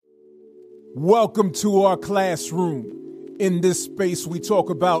Welcome to our classroom. In this space, we talk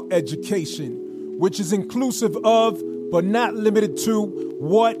about education, which is inclusive of, but not limited to,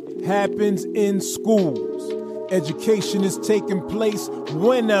 what happens in schools. Education is taking place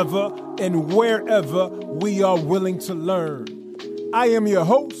whenever and wherever we are willing to learn. I am your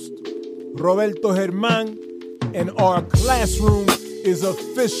host, Roberto Germán, and our classroom is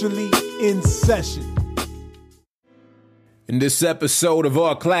officially in session. In this episode of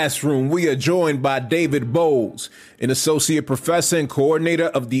Our Classroom, we are joined by David Bowles, an associate professor and coordinator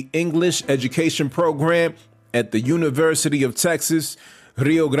of the English education program at the University of Texas,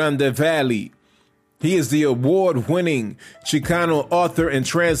 Rio Grande Valley. He is the award-winning Chicano author and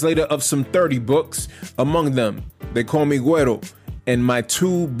translator of some 30 books, among them De Call Me Güero and My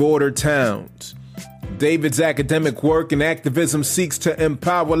Two Border Towns. David's academic work and activism seeks to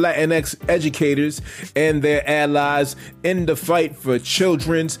empower Latinx educators and their allies in the fight for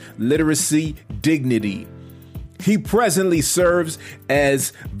children's literacy dignity. He presently serves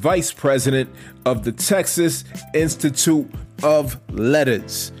as vice president of the Texas Institute of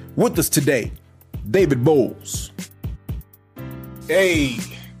Letters. With us today, David Bowles. Hey,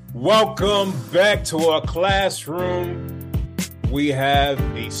 welcome back to our classroom. We have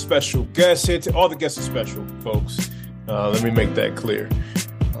a special guest here. All the guests are special, folks. Let me make that clear.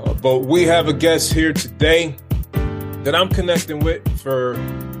 But we have a guest here today that I'm connecting with for,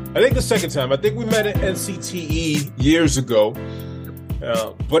 I think, the second time. I think we met at NCTE years ago.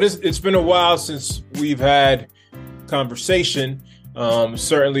 But it's been a while since we've had conversation.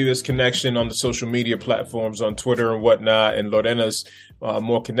 Certainly this connection on the social media platforms, on Twitter and whatnot, and Lorena's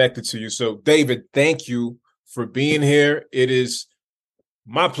more connected to you. So, David, thank you for being here. It is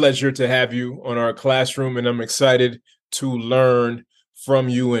my pleasure to have you on our classroom, and I'm excited to learn from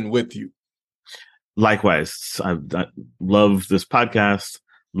you and with you. Likewise, I love this podcast,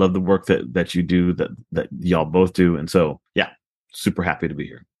 love the work that you do, that y'all both do, and so, yeah, super happy to be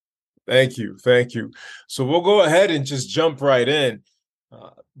here. Thank you. So we'll go ahead and just jump right in.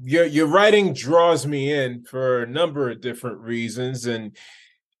 Your writing draws me in for a number of different reasons, and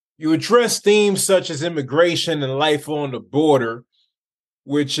you address themes such as immigration and life on the border,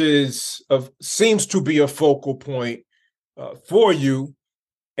 which seems to be a focal point for you.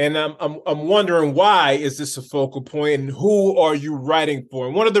 And I'm wondering, why is this a focal point, and who are you writing for?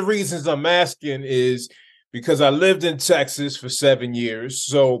 And one of the reasons I'm asking is because I lived in Texas for 7 years.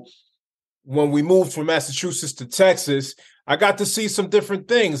 So when we moved from Massachusetts to Texas, I got to see some different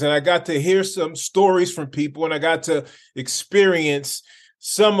things, and I got to hear some stories from people, and I got to experience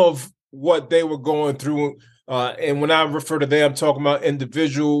some of what they were going through. And when I refer to them, I'm talking about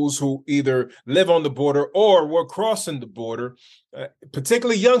individuals who either live on the border or were crossing the border,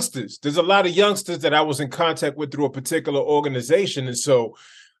 particularly youngsters. There's a lot of youngsters that I was in contact with through a particular organization. And so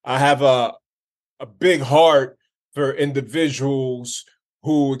I have a big heart for individuals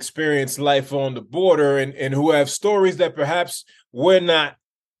who experience life on the border and who have stories that perhaps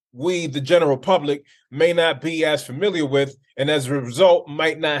we, the general public, may not be as familiar with, and as a result,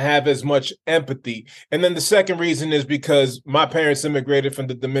 might not have as much empathy. And then the second reason is because my parents immigrated from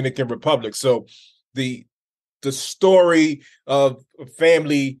the Dominican Republic. So the story of a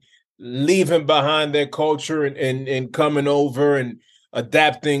family leaving behind their culture and coming over and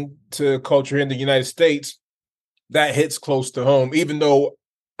adapting to culture in the United States, that hits close to home, even though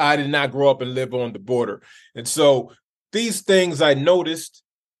I did not grow up and live on the border. And so these things I noticed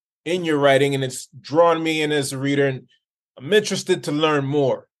in your writing, and it's drawn me in as a reader, and I'm interested to learn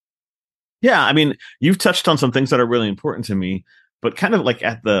more. Yeah, I mean, you've touched on some things that are really important to me, but kind of like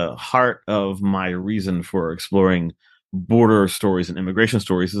at the heart of my reason for exploring border stories and immigration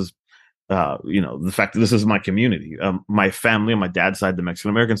stories is, the fact that this is my community. My family on my dad's side, the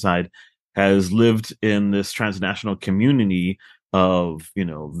Mexican-American side, has lived in this transnational community of,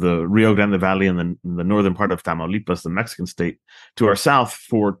 the Rio Grande Valley and the northern part of Tamaulipas, the Mexican state, to our south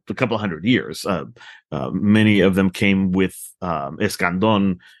for a couple of hundred years. Many of them came with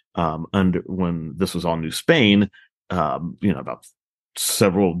Escandon when this was all New Spain. About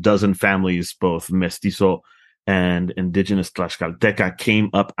several dozen families, both mestizo and indigenous Tlaxcalteca,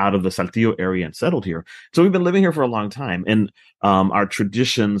 came up out of the Saltillo area and settled here. So we've been living here for a long time. And our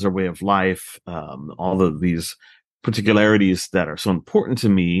traditions, our way of life, all of these particularities that are so important to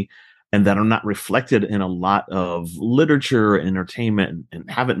me and that are not reflected in a lot of literature, entertainment, and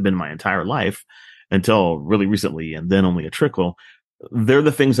haven't been my entire life until really recently, and then only a trickle. They're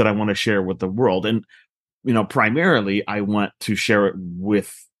the things that I want to share with the world. And, primarily I want to share it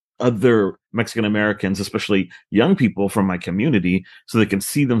with other Mexican Americans, especially young people from my community, so they can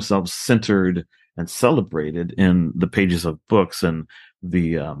see themselves centered and celebrated in the pages of books and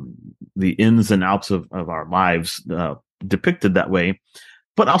the the ins and outs of our lives depicted that way,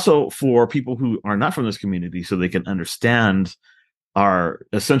 but also for people who are not from this community so they can understand our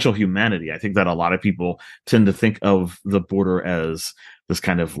essential humanity. I think that a lot of people tend to think of the border as this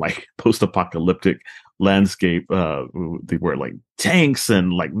kind of like post-apocalyptic landscape where like tanks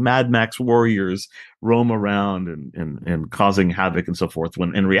and like Mad Max warriors roam around and causing havoc and so forth,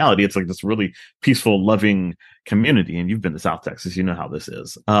 when in reality it's like this really peaceful, loving community. And you've been to South Texas, you know how this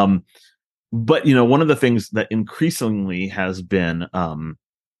is. But one of the things that increasingly has been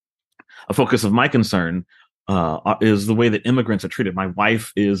a focus of my concern is the way that immigrants are treated. My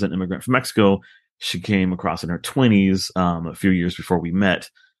wife is an immigrant from Mexico. She came across in her 20s, a few years before we met.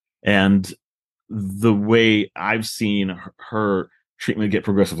 And the way I've seen her treatment get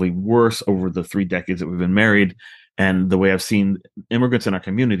progressively worse over the 3 decades that we've been married, and the way I've seen immigrants in our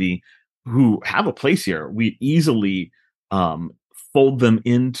community who have a place here, we easily fold them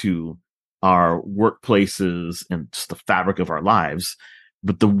into our workplaces and just the fabric of our lives.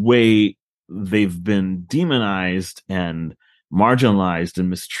 But the way they've been demonized and marginalized and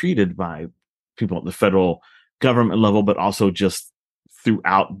mistreated by people at the federal government level, but also just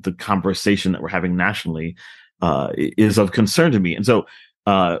throughout the conversation that we're having nationally, is of concern to me. And so,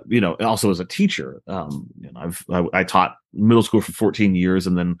 also as a teacher, I taught middle school for 14 years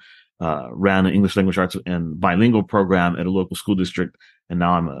and then ran an English language arts and bilingual program at a local school district. And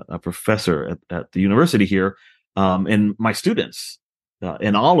now I'm a professor at the university here. And my students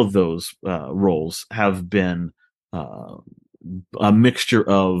in all of those roles have been a mixture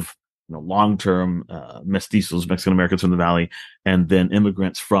of long-term mestizos, Mexican Americans from the Valley, and then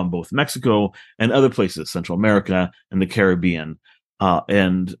immigrants from both Mexico and other places, Central America and the Caribbean,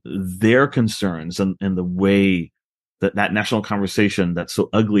 and their concerns and the way that national conversation that's so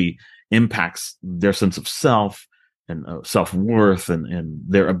ugly impacts their sense of self and self-worth and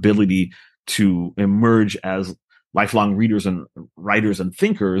their ability to emerge as lifelong readers and writers and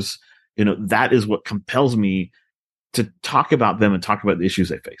thinkers. That is what compels me to talk about them and talk about the issues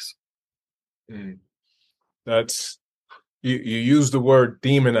they face. That's you use the word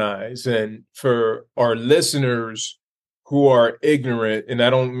demonize, and for our listeners who are ignorant, and I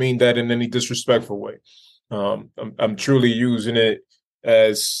don't mean that in any disrespectful way, I'm truly using it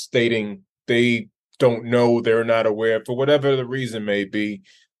as stating they don't know, they're not aware, for whatever the reason may be,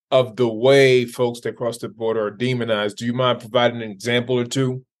 of the way folks that cross the border are demonized. Do you mind providing an example or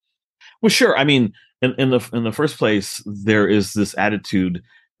two? Well, sure. I mean, in the first place, there is this attitude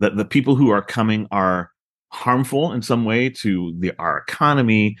that the people who are coming are harmful in some way to our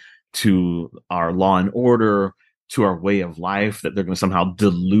economy, to our law and order, to our way of life, that they're going to somehow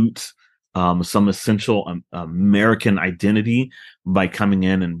dilute some essential American identity by coming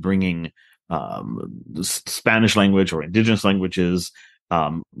in and bringing the Spanish language or indigenous languages,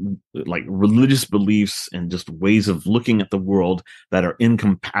 like religious beliefs and just ways of looking at the world that are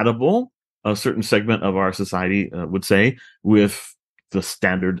incompatible, a certain segment of our society would say, with the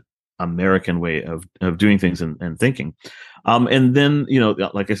standard American way of doing things and thinking. And then,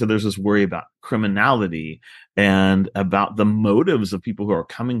 like I said, there's this worry about criminality and about the motives of people who are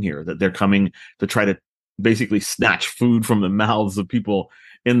coming here, that they're coming to try to basically snatch food from the mouths of people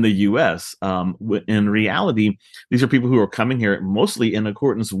in the U.S. In reality, these are people who are coming here mostly in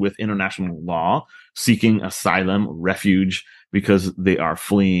accordance with international law, seeking asylum, refuge, because they are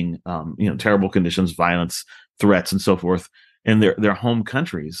fleeing, terrible conditions, violence, threats, and so forth in their home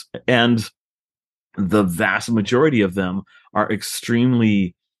countries. And the vast majority of them are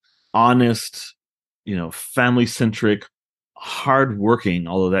extremely honest, family-centric, hardworking,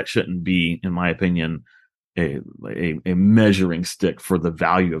 although that shouldn't be, in my opinion, a measuring stick for the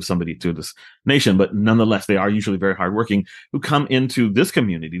value of somebody to this nation. But nonetheless, they are usually very hardworking, who come into this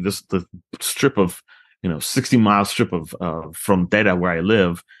community, the strip of, 60-mile strip of frontera where I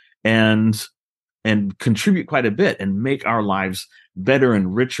live, and contribute quite a bit and make our lives better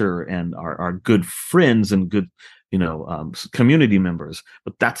and richer and are good friends and good, community members.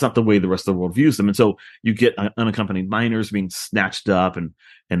 But that's not the way the rest of the world views them. And so you get unaccompanied minors being snatched up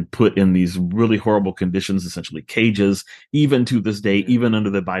and put in these really horrible conditions, essentially cages, even to this day, even under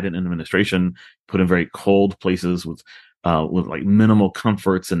the Biden administration, put in very cold places with like minimal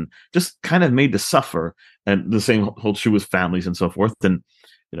comforts and just kind of made to suffer. And the same holds true with families and so forth. And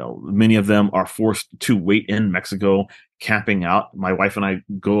many of them are forced to wait in Mexico, camping out. My wife and I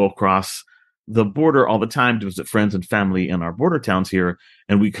go across the border all the time to visit friends and family in our border towns here,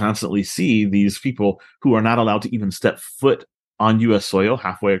 and we constantly see these people who are not allowed to even step foot on U.S. soil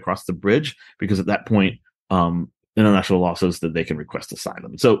halfway across the bridge, because at that point, international law says that they can request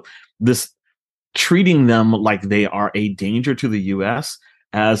asylum. So this treating them like they are a danger to the U.S.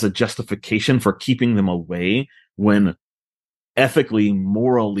 as a justification for keeping them away when ethically,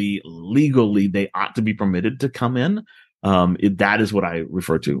 morally, legally, they ought to be permitted to come in. That is what I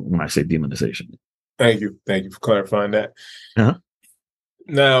refer to when I say demonization. Thank you. Thank you for clarifying that. Uh-huh.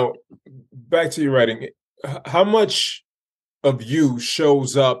 Now, back to your writing. How much of you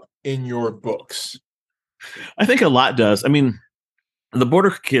shows up in your books? I think a lot does. I mean, the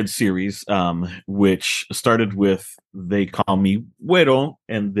Border Kids series, which started with They Call Me Güero,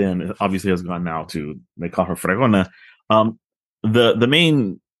 and then obviously has gone now to They Call Her Fregona. The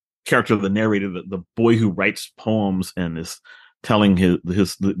main character, the narrator, the boy who writes poems and is telling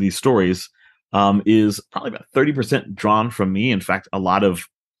these stories, is probably about 30% drawn from me. In fact, a lot of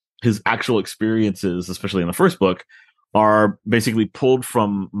his actual experiences, especially in the first book, are basically pulled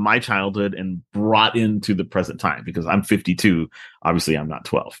from my childhood and brought into the present time because I'm 52. Obviously, I'm not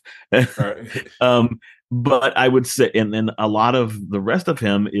 12. Right. But I would say, and then a lot of the rest of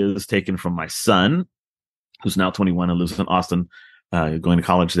him is taken from my son, who's now 21 and lives in Austin, going to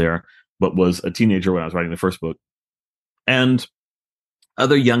college there, but was a teenager when I was writing the first book. And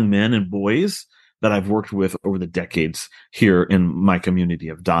other young men and boys that I've worked with over the decades here in my community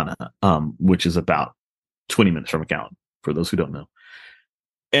of Donna, which is about 20 minutes from McAllen, for those who don't know.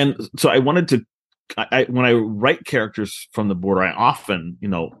 And so I wanted to, when I write characters from the border, I often,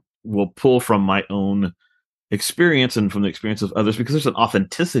 will pull from my own experience and from the experience of others because there's an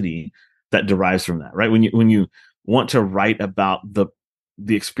authenticity that derives from that, right? When you want to write about the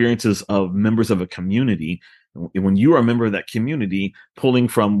experiences of members of a community, when you are a member of that community, pulling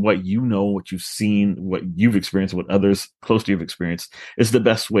from what you know, what you've seen, what you've experienced, what others close to you have experienced, is the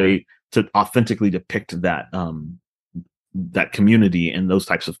best way to authentically depict that that community and those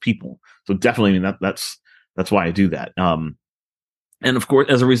types of people. So definitely, I mean, that's why I do that. And of course,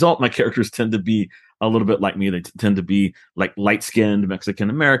 as a result, my characters tend to be a little bit like me. They tend to be like light-skinned Mexican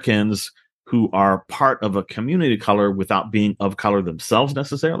Americans who are part of a community of color without being of color themselves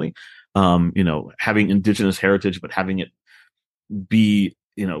necessarily. Having indigenous heritage, but having it be,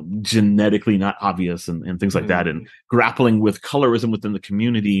 genetically not obvious and things like that, and grappling with colorism within the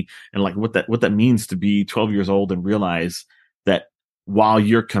community and like what that means to be 12 years old and realize that while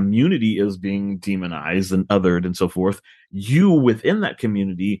your community is being demonized and othered and so forth, you within that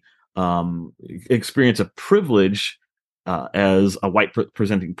community experience a privilege as a white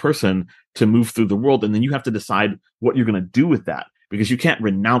presenting person to move through the world. And then you have to decide what you're going to do with that because you can't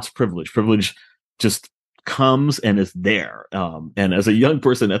renounce privilege. Privilege just comes and is there. And as a young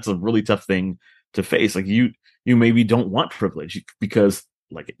person, that's a really tough thing to face. Like you maybe don't want privilege because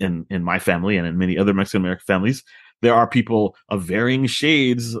like in my family and in many other Mexican American families, there are people of varying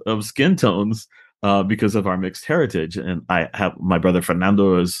shades of skin tones because of our mixed heritage. And I have my brother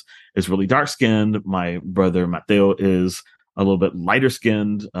Fernando is really dark skinned. My brother Mateo is a little bit lighter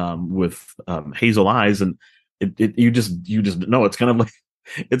skinned with hazel eyes. And you just know it's kind of like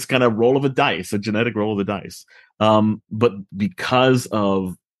it's kind of roll of a dice, a genetic roll of the dice. But because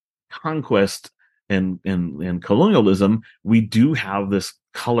of conquest and colonialism, we do have this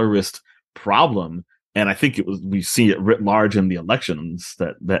colorist problem. And I think we see it writ large in the elections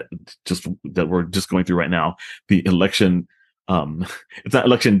that we're just going through right now. The election, it's not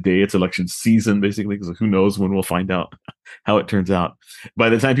election day, it's election season, basically, because who knows when we'll find out how it turns out. By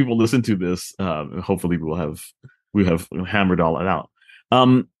the time people listen to this, hopefully we have hammered all that out.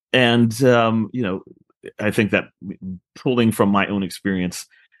 I think that pulling from my own experience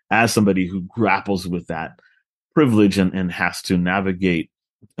as somebody who grapples with that privilege and has to navigate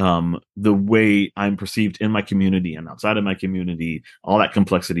the way I'm perceived in my community and outside of my community, all that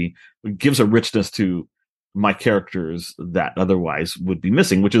complexity gives a richness to my characters that otherwise would be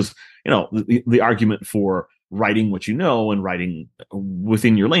missing, which is, the argument for writing what you know and writing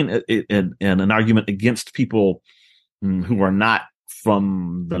within your lane and an argument against people who are not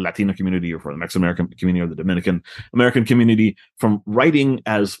from the Latino community or from the Mexican American community or the Dominican American community from writing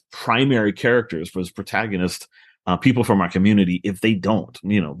as primary characters for as protagonists, people from our community, if they don't,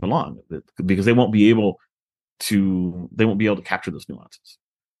 belong, because they won't be able to capture those nuances.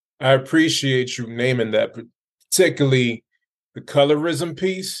 I appreciate you naming that, particularly the colorism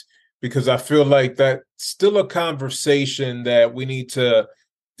piece, because I feel like that's still a conversation that we need to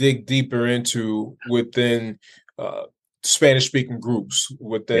dig deeper into within Spanish-speaking groups,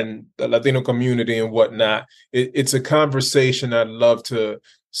 within the Latino community and whatnot. It's a conversation I'd love to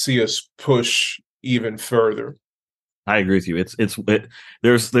see us push even further. I agree with you.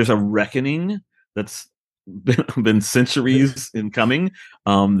 There's a reckoning that's been centuries in coming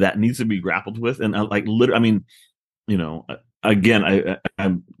that needs to be grappled with, and again,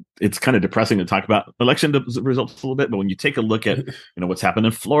 I'm it's kind of depressing to talk about election results a little bit, but when you take a look at what's happened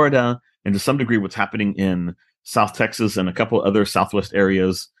in Florida and to some degree what's happening in South Texas and a couple other Southwest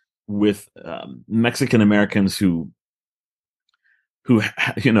areas with Mexican Americans who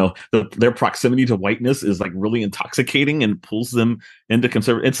their proximity to whiteness is like really intoxicating and pulls them into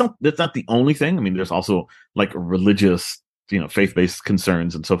conservative. It's not the only thing. I mean, there's also like religious, faith-based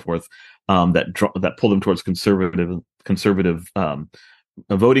concerns and so forth that pull them towards conservative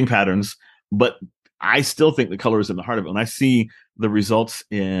voting patterns. But I still think the color is in the heart of it. When I see the results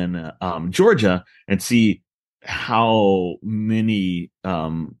in Georgia and see how many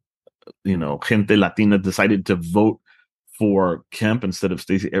gente Latina decided to vote for Kemp instead of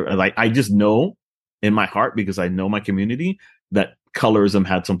Stacey. Like, I just know in my heart, because I know my community, that colorism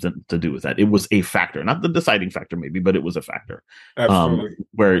had something to do with that. It was a factor, not the deciding factor, maybe, but it was a factor. Absolutely.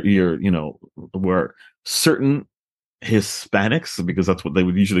 Where where certain Hispanics, because that's what they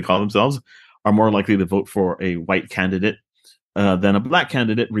would usually call themselves, are more likely to vote for a white candidate than a black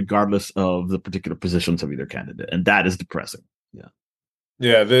candidate, regardless of the particular positions of either candidate, and that is depressing. Yeah.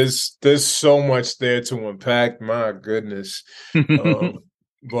 Yeah, there's so much there to unpack. My goodness.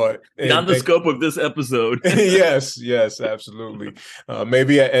 But beyond the scope of this episode. yes, absolutely.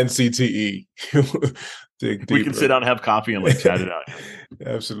 Maybe at NCTE. Dig deeper. We can sit down and have coffee and like chat it out.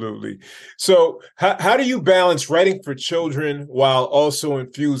 Absolutely. So how do you balance writing for children while also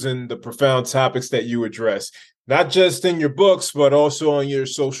infusing the profound topics that you address? Not just in your books, but also on your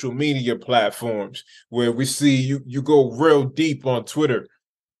social media platforms, where we see you go real deep on Twitter.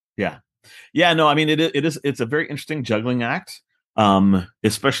 Yeah. No, I mean, it's a very interesting juggling act,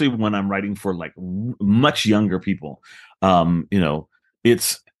 especially when I'm writing for like much younger people.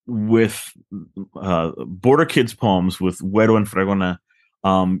 It's with Border Kids poems with Güero and Fregona.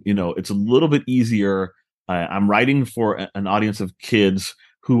 It's a little bit easier. I'm writing for an audience of kids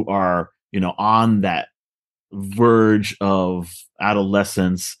who are, on that verge of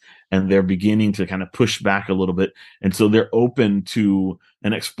adolescence, and they're beginning to kind of push back a little bit, and so they're open to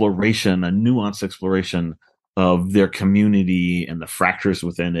an exploration, a nuanced exploration of their community and the fractures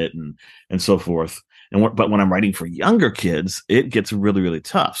within it, and so forth. But when I'm writing for younger kids, it gets really, really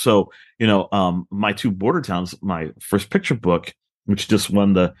tough. So my two Border Towns, my first picture book, which just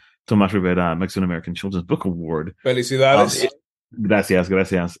won the Tomas Rivera Mexican American Children's Book Award, Felicidades.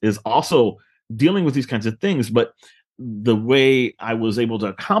 Gracias, is also dealing with these kinds of things. But the way I was able to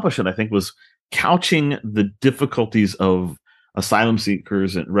accomplish it, I think, was couching the difficulties of asylum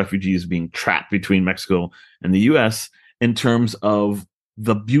seekers and refugees being trapped between Mexico and the US in terms of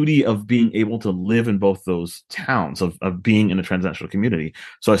the beauty of being able to live in both those towns, of being in a transnational community.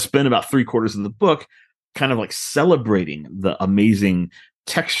 So I spent about 3/4 of the book kind of like celebrating the amazing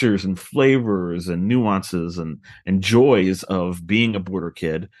textures and flavors and nuances and joys of being a border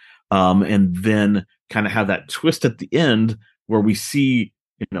kid. And then kind of have that twist at the end where we see,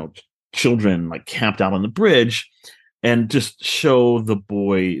 children like camped out on the bridge, and just show the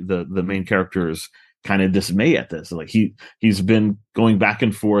boy, the main character's kind of dismay at this. Like he's been going back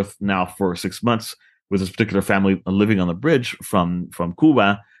and forth now for 6 months with this particular family living on the bridge from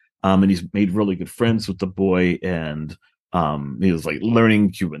Cuba. And he's made really good friends with the boy, and he was like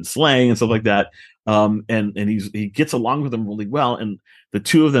learning Cuban slang and stuff like that. And he gets along with them really well. And the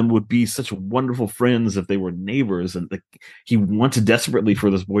two of them would be such wonderful friends if they were neighbors. And he wanted desperately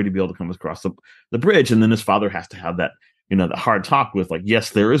for this boy to be able to come across the bridge. And then his father has to have that, the hard talk with like,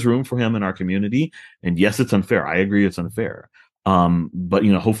 yes, there is room for him in our community. And yes, it's unfair. I agree it's unfair. But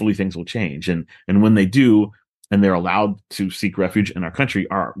hopefully things will change. And when they do, and they're allowed to seek refuge in our country,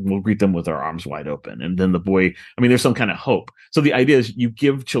 we'll greet them with our arms wide open. And then the boy, there's some kind of hope. So the idea is you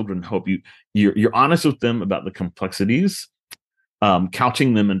give children hope. You're honest with them about the complexities,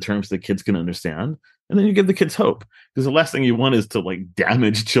 couching them in terms that kids can understand, and then you give the kids hope. Because the last thing you want is to like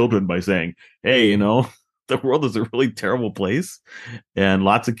damage children by saying, hey, the world is a really terrible place, and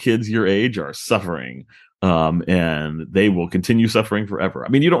lots of kids your age are suffering, and they will continue suffering forever.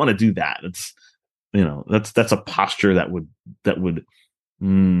 You don't want to do that. It's that's a posture that would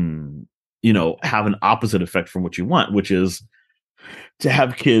have an opposite effect from what you want, which is to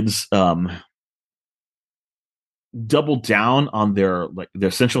have kids double down on their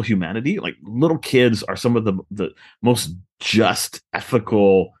essential humanity. Like, little kids are some of the most just,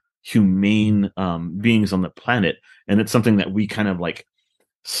 ethical, humane beings on the planet, and it's something that we kind of like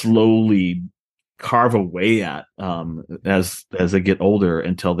slowly carve away at as they get older,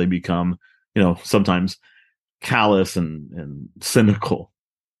 until they become sometimes callous and cynical.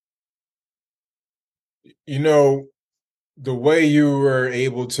 The way you were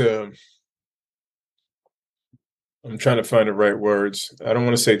able to I'm trying to find the right words. I don't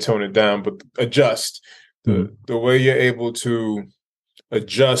want to say tone it down, but adjust. The way you're able to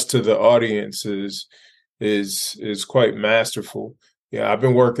adjust to the audience is quite masterful. Yeah, I've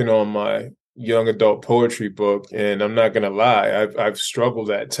been working on my young adult poetry book, and I'm not gonna lie, I've struggled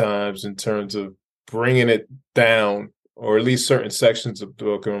at times in terms of bringing it down, or at least certain sections of the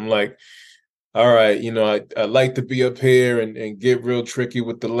book. And I'm like, all right, I like to be up here and get real tricky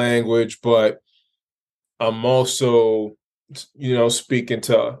with the language, but I'm also, speaking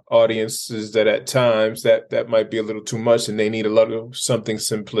to audiences that at times that might be a little too much, and they need a little something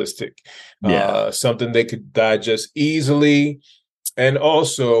simplistic, Yeah. something they could digest easily, and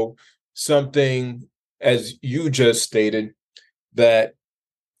also something, as you just stated, that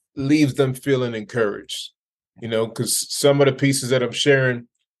leaves them feeling encouraged. Because some of the pieces that I'm sharing,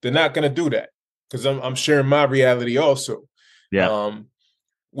 they're not going to do that, because I'm sharing my reality also. Yeah. Um,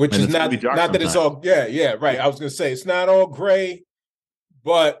 which And is it's really dark not that it's sometimes. all, yeah, right. I was gonna say it's not all gray,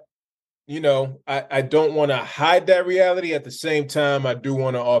 but I don't want to hide that reality. At the same time, I do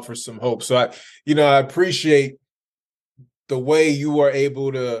want to offer some hope. So I appreciate the way you are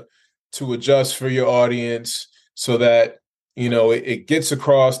able to adjust for your audience, so that it gets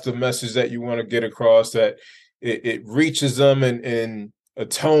across the message that you want to get across, that it reaches them in a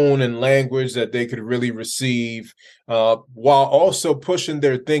tone and language that they could really receive, while also pushing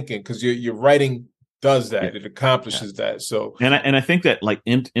their thinking, because your writing does Yeah. that. It Yeah. accomplishes that. So And I think that like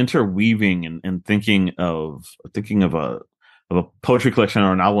interweaving and thinking of a poetry collection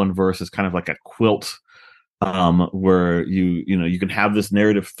or a novel in verse is kind of like a quilt, where you can have this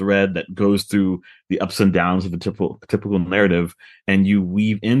narrative thread that goes through the ups and downs of the typical narrative, and you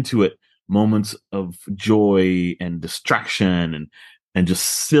weave into it moments of joy and distraction and just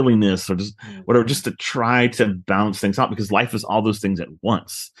silliness or just whatever, just to try to balance things out, because life is all those things at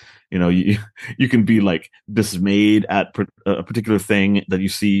once. You can be like dismayed at a particular thing that you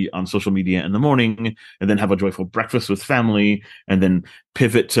see on social media in the morning, and then have a joyful breakfast with family, and then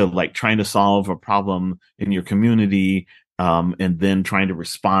pivot to like trying to solve a problem in your community, and then trying to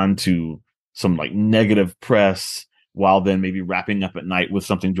respond to some like negative press, while then maybe wrapping up at night with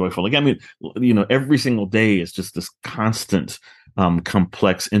something joyful. Like, I mean, every single day is just this constant,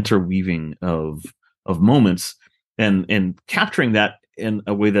 complex interweaving of moments, and capturing that in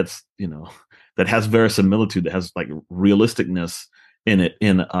a way that's that has verisimilitude, that has like realisticness in it,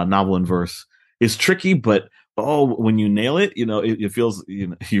 in a novel in verse, is tricky. But when you nail it, it feels,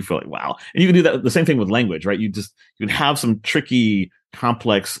 you feel like wow. And you can do that the same thing with language, right? You can have some tricky,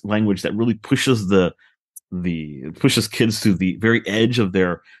 complex language that really pushes kids to the very edge of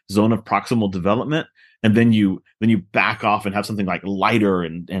their zone of proximal development, and then you back off and have something like lighter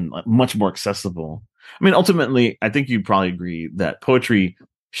and much more accessible. I mean, ultimately, I think you'd probably agree that poetry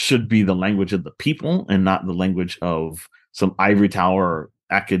should be the language of the people and not the language of some ivory tower or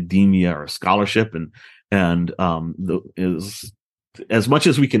academia or scholarship. Is as much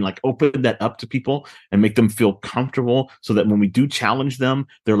as we can like open that up to people and make them feel comfortable, so that when we do challenge them,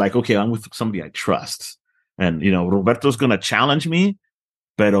 they're like, okay, I'm with somebody I trust. And Roberto's gonna challenge me,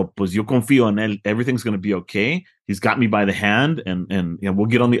 pero pues yo confío en él. Everything's gonna be okay. He's got me by the hand, and we'll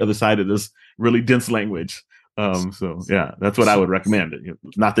get on the other side of this really dense language. So yeah, that's what I would recommend.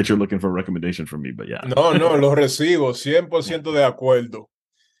 Not that you're looking for a recommendation from me, but yeah. no, no, lo recibo, 100% de acuerdo.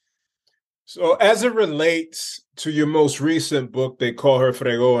 So as it relates to your most recent book, They Call Her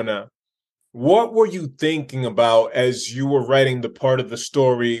Fregona, what were you thinking about as you were writing the part of the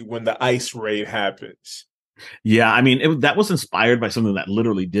story when the ICE raid happens? Yeah, I mean, that was inspired by something that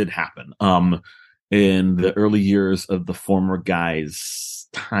literally did happen, in the early years of the former guy's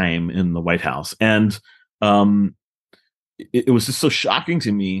time in the White House. And um, it was just so shocking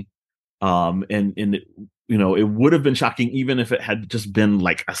to me. And it would have been shocking even if it had just been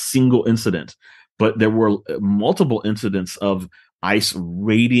like a single incident. But there were multiple incidents of ICE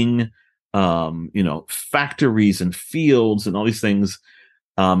raiding, factories and fields and all these things,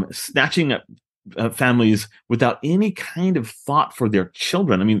 snatching up families without any kind of thought for their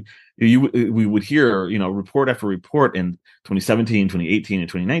children. I mean, we would hear, report after report in 2017, 2018, and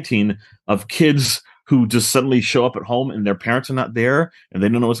 2019 of kids who just suddenly show up at home and their parents are not there and they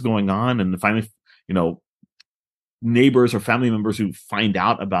don't know what's going on. And finally, neighbors or family members who find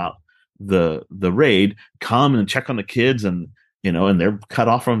out about the raid come and check on the kids, and they're cut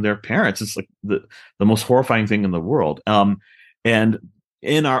off from their parents. It's like the most horrifying thing in the world. And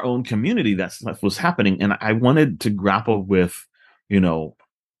in our own community, that stuff was happening. And I wanted to grapple with,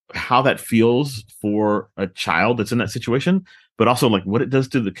 how that feels for a child that's in that situation, but also like what it does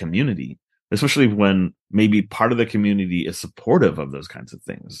to the community, especially when maybe part of the community is supportive of those kinds of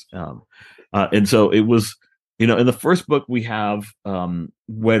things. And so it was In the first book, we have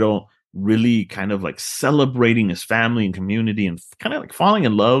Güero really kind of like celebrating his family and community and kind of like falling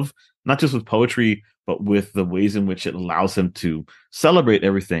in love, not just with poetry, but with the ways in which it allows him to celebrate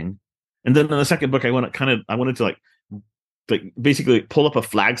everything. And then in the second book, I wanted to like basically pull up a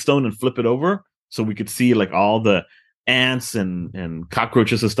flagstone and flip it over so we could see like all the ants and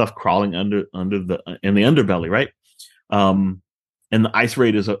cockroaches and stuff crawling under the in the underbelly, right? And the ice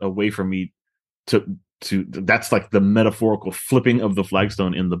raid is a way for me to that's like the metaphorical flipping of the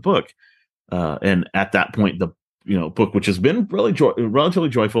flagstone in the book. And at that point, the book, which has been really relatively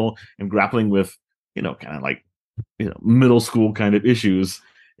joyful and grappling with kind of like middle school kind of issues,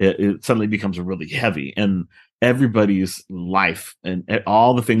 it suddenly becomes really heavy, and everybody's life and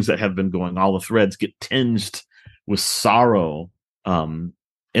all the things that have been going, all the threads get tinged with sorrow. And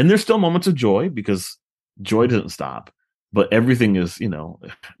there's still moments of joy because joy doesn't stop, but everything is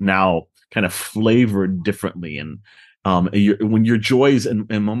now kind of flavored differently. And when your joys and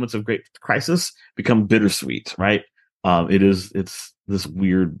moments of great crisis become bittersweet, right? It's this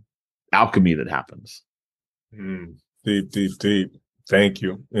weird alchemy that happens. Deep, deep, deep. Thank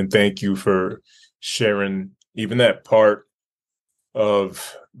you. And thank you for sharing even that part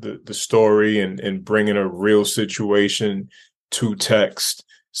of the story and bringing a real situation to text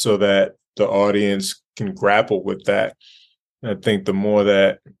so that the audience can grapple with that. I think the more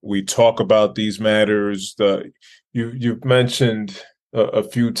that we talk about these matters, you've mentioned a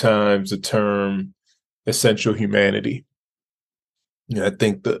few times the term essential humanity. I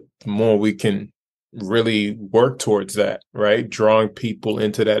think the more we can really work towards that, right? Drawing people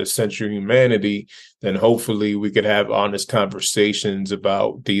into that essential humanity, then hopefully we could have honest conversations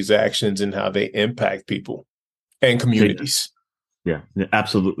about these actions and how they impact people and communities. Yeah,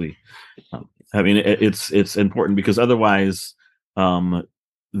 absolutely. I mean, it's important because otherwise,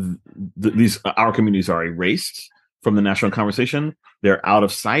 these our communities are erased from the national conversation. They're out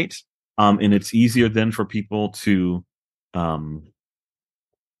of sight, and it's easier then for people to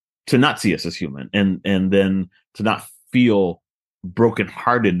not see us as human, and then to not feel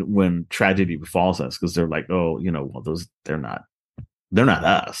brokenhearted when tragedy befalls us because they're like, oh, well, they're not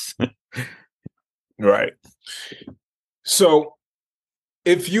us, right? So,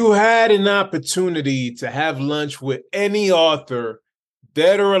 if you had an opportunity to have lunch with any author,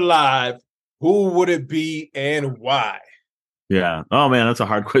 dead or alive, who would it be and why? Yeah. Oh man, that's a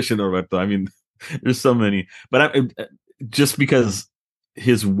hard question, Roberto. I mean, there's so many, but just because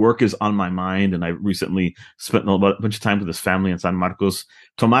his work is on my mind, and I recently spent a bunch of time with his family in San Marcos,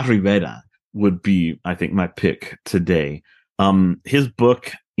 Tomás Rivera would be, I think, my pick today. His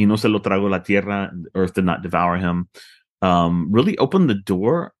book, Y no se lo tragó la tierra, Earth Did Not Devour Him, really opened the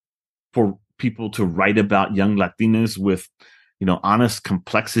door for people to write about young Latinos with, honest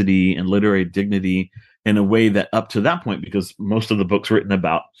complexity and literary dignity in a way that up to that point, because most of the books written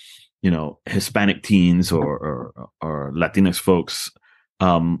about, Hispanic teens or Latinx folks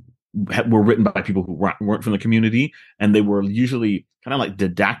were written by people who weren't from the community, and they were usually kind of like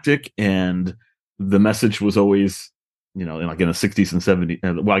didactic, and the message was always, like in the 60s and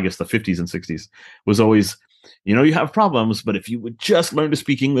 70s, well, I guess the 50s and 60s was always, you have problems, but if you would just learn to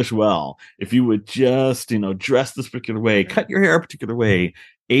speak English well, if you would just, dress this particular way, cut your hair a particular way,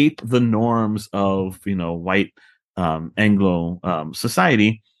 ape the norms of, white Anglo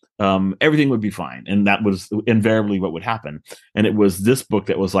society, everything would be fine. And that was invariably what would happen. And it was this book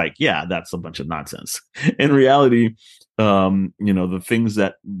that was like, yeah, that's a bunch of nonsense. In reality, the things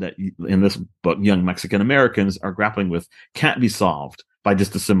that in this book, young Mexican Americans are grappling with can't be solved by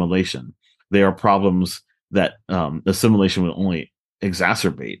just assimilation. They are problems that assimilation will only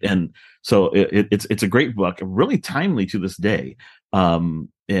exacerbate. And so it's a great book, really timely to this day. And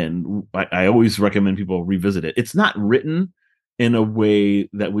I always recommend people revisit it. It's not written in a way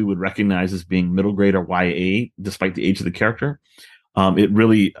that we would recognize as being middle grade or YA, despite the age of the character. It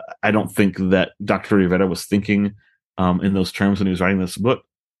really, I don't think that Dr. Rivera was thinking in those terms when he was writing this book.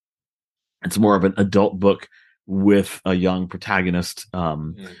 It's more of an adult book with a young protagonist.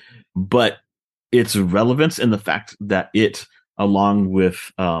 But its relevance in the fact that it, along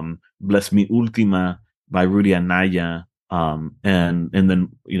with Bless Me Ultima by Rudy Anaya, and then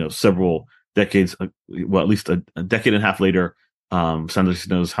several decades, well, at least a decade and a half later, Sandra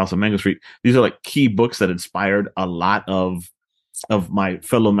Snow's House of Mango Street. These are like key books that inspired a lot of my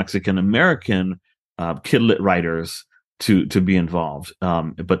fellow Mexican American kidlit writers to be involved.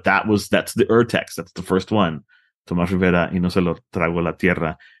 But that's the Urtext. That's the first one. Tomás Rivera, Y no se lo tragó la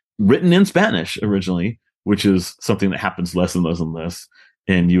tierra, written in Spanish originally, which is something that happens less and less and less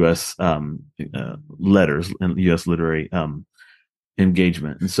in U.S. Letters and U.S. literary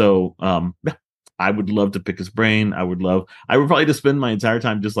engagement. And so I would love to pick his brain. I would probably just spend my entire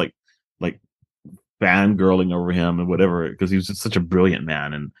time just like fangirling over him and whatever, because he was just such a brilliant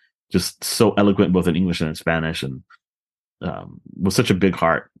man and just so eloquent both in English and in Spanish, and with such a big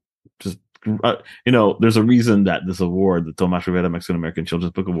heart. Just there's a reason that this award, the Tomas Rivera Mexican American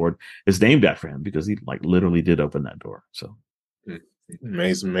Children's Book Award, is named after him, because he like literally did open that door. So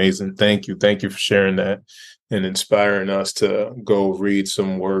amazing. Thank you for sharing that and inspiring us to go read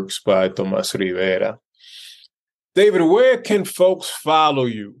some works by Tomas Rivera. David, where can folks follow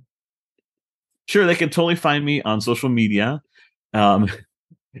you? Sure, they can totally find me on social media,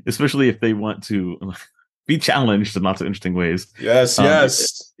 especially if they want to be challenged in lots of interesting ways. Yes.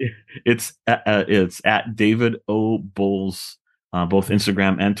 It's at David O. Bowles, both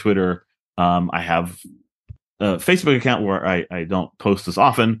Instagram and Twitter. I have a Facebook account where I don't post as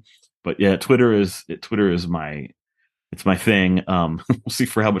often, but yeah, Twitter is my thing. We'll see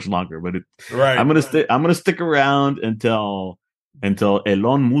for how much longer, but right. I'm gonna stick around until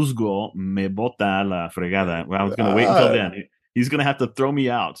Elon Musgo me bota la fregada. Well, I was gonna wait until then. He's gonna have to throw me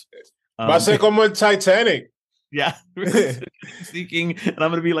out. Va a ser como el Titanic. Yeah, sneaking, and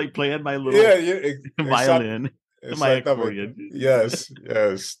I'm gonna be like playing my little violin, my accordion. Yes.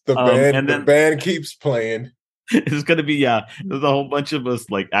 The band keeps playing. It's gonna be there's a whole bunch of us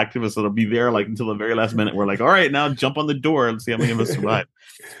like activists that'll be there like until the very last minute. We're like, all right, now jump on the door and see how many of us survive.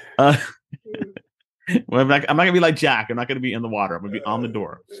 Well, I'm not gonna be like Jack. I'm not gonna be in the water. I'm gonna be on the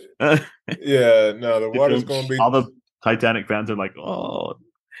door. The water's gonna be. All the Titanic fans are like, oh,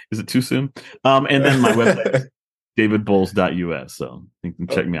 is it too soon? And then my website is davidbowles.us, so you can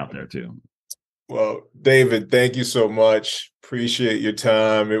check me out there too. Well, David, thank you so much. Appreciate your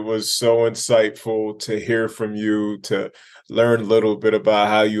time. It was so insightful to hear from you, to learn a little bit about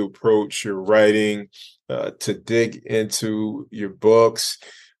how you approach your writing, to dig into your books.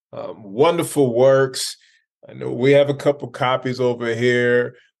 Wonderful works. I know we have a couple copies over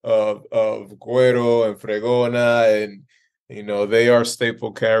here of Guero and Fregona, and they are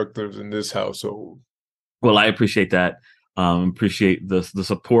staple characters in this household. Well, I appreciate that. Appreciate the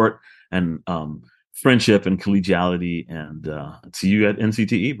support and friendship and collegiality, and see you at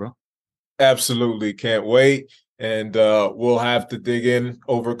NCTE, bro. Absolutely, can't wait. And we'll have to dig in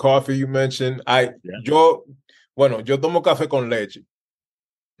over coffee. You mentioned yo tomo café con leche.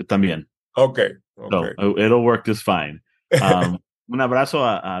 También. Okay. So it'll work just fine. Un abrazo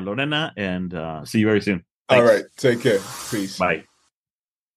a Lorena, and see you very soon. Thanks. All right. Take care. Peace. Bye.